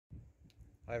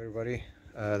Hi everybody,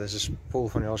 this is Paul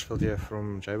van Jaarsveld here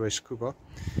from J-Bay Scuba.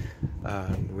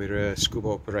 We're a scuba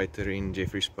operator in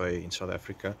Jeffreys Bay in South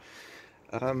Africa.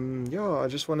 I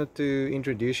just wanted to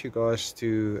introduce you guys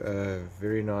to a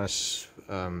very nice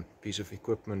piece of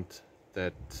equipment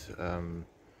that,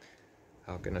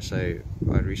 how can I say,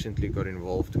 I recently got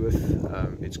involved with.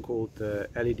 It's called the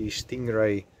LED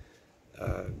Stingray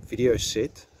video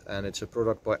set, and it's a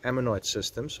product by Ammonite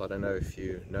Systems. I don't know if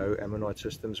you know Ammonite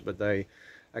Systems, but they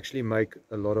actually make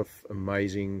a lot of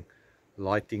amazing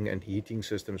lighting and heating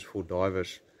systems for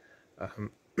divers.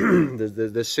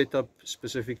 The setup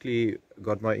specifically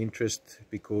got my interest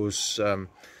because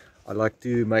I like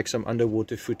to make some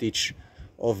underwater footage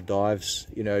of dives,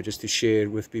 you know, just to share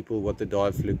with people what the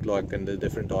dive looked like and the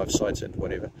different dive sites and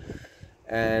whatever.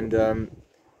 And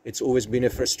it's always been a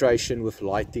frustration with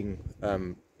lighting,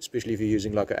 especially if you're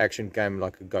using like an action cam,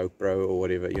 like a GoPro or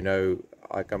whatever. You know,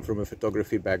 I come from a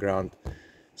photography background,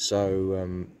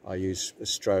 so I use a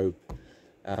strobe.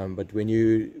 But when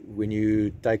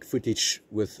you take footage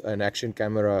with an action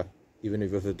camera, even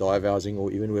if with a dive housing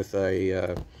or even with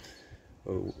a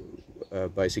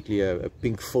basically a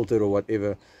pink filter or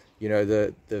whatever, you know,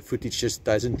 the footage just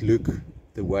doesn't look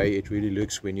the way it really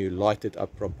looks when you light it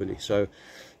up properly. So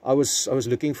I was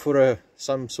looking for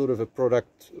some sort of a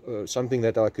product, something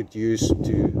that I could use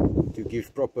to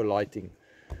give proper lighting.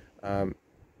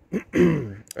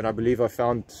 And I believe I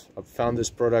found this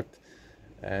product,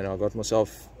 and I got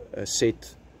myself a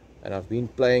set, and I've been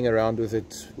playing around with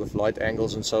it with light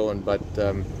angles and so on. But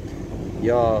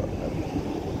yeah,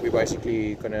 we're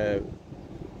basically gonna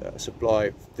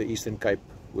supply the Eastern Cape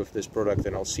with this product,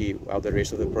 and I'll see how the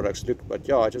rest of the products look. But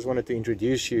yeah, I just wanted to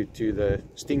introduce you to the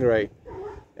Stingray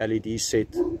LED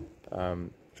set,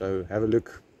 so have a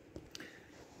look.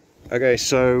 Okay,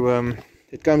 so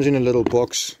it comes in a little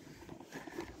box.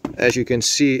 As you can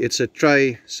see, it's a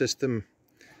tray system,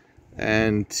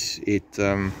 and it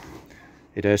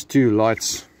has two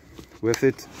lights with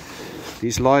it.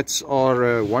 These lights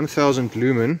are 1000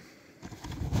 lumen.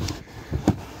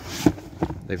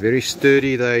 They're very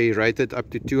sturdy. They rated up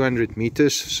to 200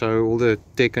 meters, so all the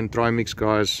tech and trimix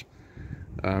guys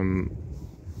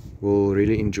will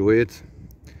really enjoy it.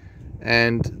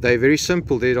 And they're very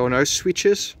simple. There are no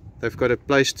switches. They've got a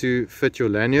place to fit your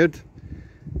lanyard,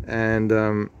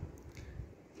 and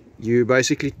you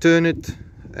basically turn it,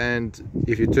 and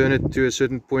if you turn it to a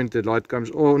certain point, the light comes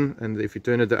on, and if you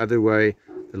turn it the other way,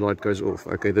 the light goes off.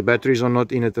 Okay, the batteries are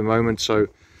not in at the moment, so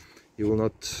you will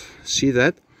not see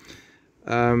that.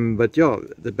 But yeah,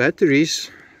 the batteries,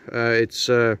 it's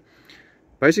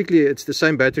basically it's the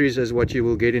same batteries as what you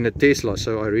will get in a Tesla,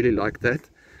 so I really like that.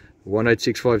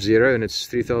 18650, and it's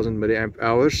 3000 milliamp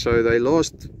hours, so they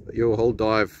last your whole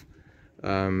dive.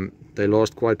 They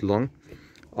last quite long.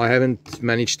 I haven't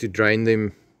managed to drain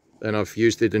them, and I've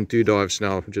used it in 2 dives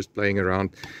now, just playing around.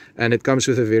 And it comes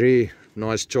with a very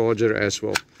nice charger as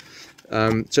well.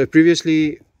 So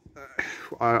previously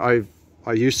I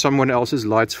used someone else's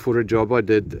lights for a job I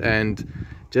did, and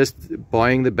just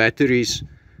buying the batteries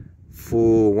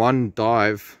for 1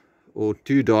 dive or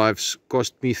 2 dives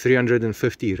cost me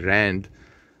 350 rand,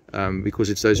 because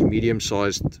it's those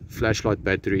medium-sized flashlight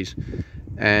batteries.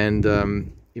 And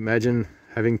imagine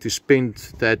having to spend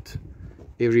that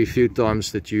every few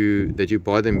times that you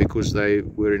buy them, because they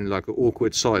were in like an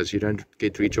awkward size. You don't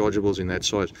get rechargeables in that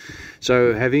size.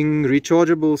 So having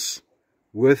rechargeables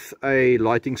with a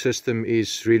lighting system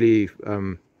is really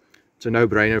it's a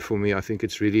no-brainer for me. I think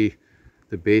it's really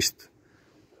the best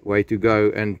way to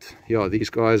go. And yeah, these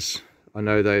guys, I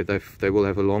know they will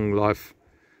have a long life.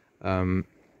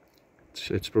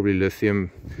 It's probably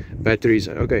lithium batteries.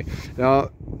 Okay, now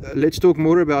let's talk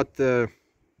more about the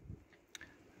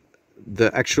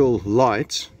actual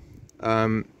lights.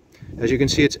 As you can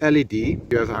see, it's LED.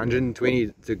 You have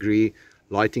 120-degree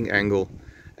lighting angle,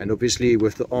 and obviously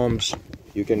with the arms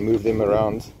you can move them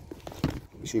around.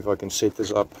 Let me see if I can set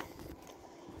this up.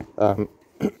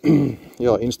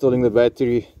 Yeah, installing the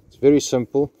battery, it's very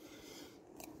simple.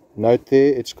 Note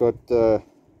there, it's got 2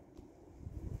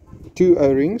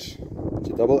 O-rings. It's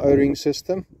a double O-ring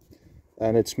system,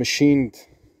 and it's machined,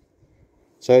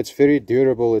 so it's very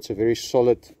durable. It's a very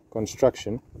solid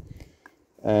construction,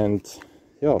 and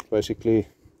yeah, basically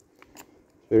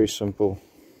very simple.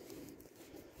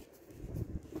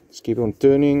 Just keep on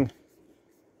turning,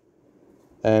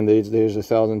 and there's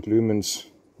 1000 lumens.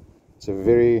 It's a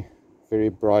very, very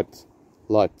bright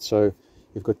light. So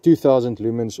you've got 2000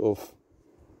 lumens of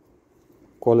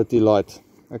quality light.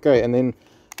 Okay, and then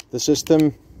the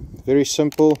system, very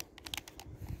simple.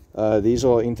 These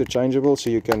are interchangeable, so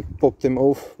you can pop them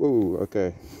off. Ooh,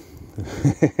 okay.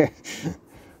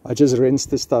 I just rinsed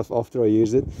the stuff after I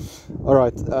used it. All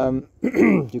right,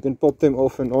 you can pop them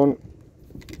off and on.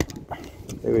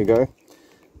 There we go.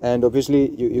 And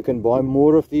obviously you can buy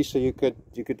more of these, so you could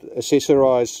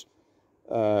accessorize,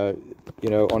 you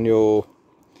know, on your,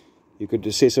 you could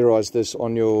accessorize this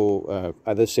on your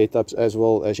other setups as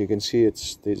well. As you can see,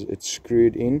 it's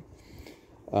screwed in.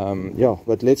 Yeah,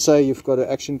 but let's say you've got an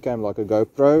action cam like a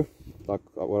GoPro, like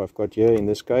what I've got here in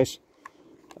this case.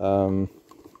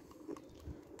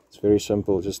 It's very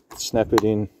simple, just snap it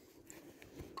in,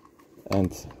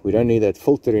 and we don't need that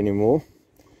filter anymore.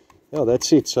 Yeah,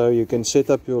 that's it. So you can set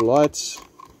up your lights,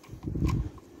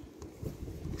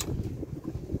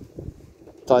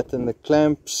 tighten the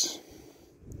clamps,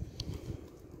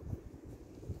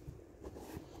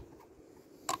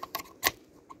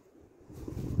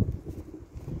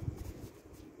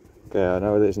 okay, I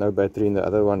know there's no battery in the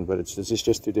other one, but this is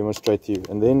just to demonstrate to you.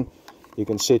 And then you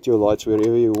can set your lights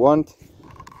wherever you want.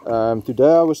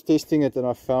 Today I was testing it and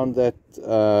I found that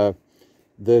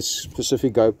this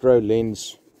specific GoPro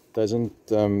lens doesn't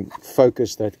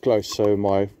focus that close, so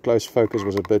my close focus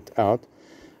was a bit out.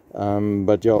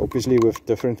 But yeah, obviously with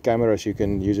different cameras you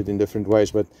can use it in different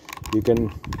ways, but you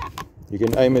can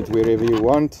aim it wherever you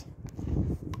want.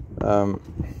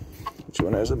 Which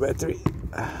one has a battery?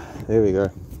 There we go.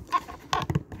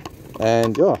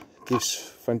 And yeah, it gives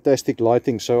fantastic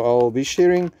lighting. So I'll be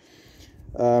sharing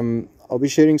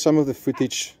some of the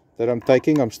footage that I'm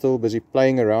taking. I'm still busy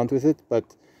playing around with it,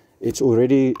 but it's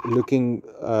already looking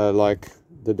like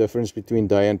the difference between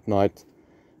day and night,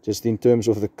 just in terms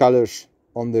of the colors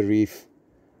on the reef,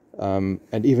 and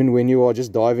even when you are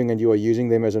just diving and you are using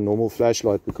them as a normal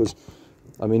flashlight. Because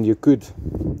I mean, you could,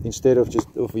 instead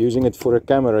of using it for a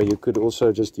camera, you could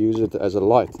also just use it as a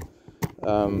light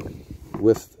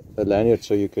with a lanyard.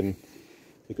 So you could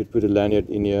put a lanyard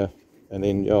in here and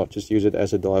then yeah, just use it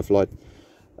as a dive light.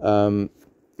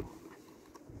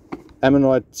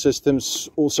 Ammonite systems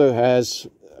also has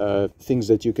things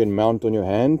that you can mount on your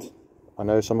hand. I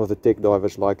know some of the tech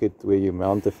divers like it where you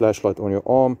mount the flashlight on your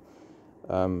arm.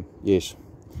 Yes,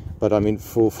 but I mean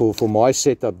for my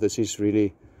setup, this is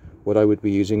really what I would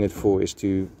be using it for, is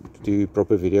to do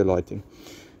proper video lighting.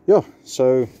 Yeah,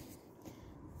 so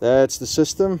that's the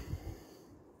system.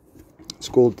 It's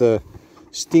called the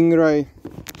Stingray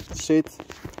set,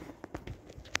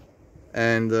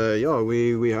 and yeah,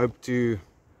 we hope to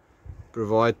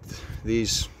provide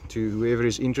these to whoever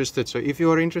is interested. So if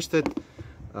you are interested,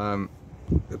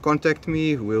 contact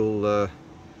me. We'll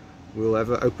have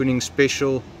an opening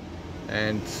special,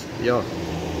 and yeah,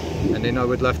 and then I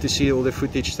would love to see all the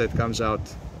footage that comes out.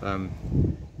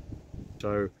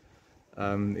 So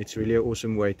it's really an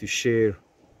awesome way to share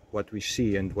what we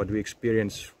see and what we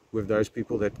experience with those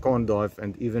people that can't dive,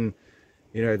 and even,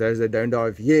 you know, those that don't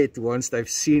dive yet. Once they've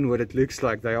seen what it looks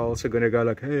like, they are also going to go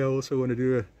like, hey, I also want to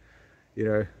do a, you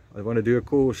know, I want to do a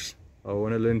course, I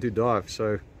want to learn to dive.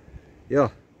 So yeah,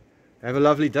 have a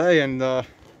lovely day, and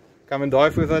come and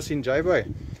dive with us in J-Bay.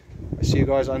 I see you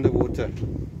guys underwater.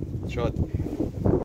 Shot.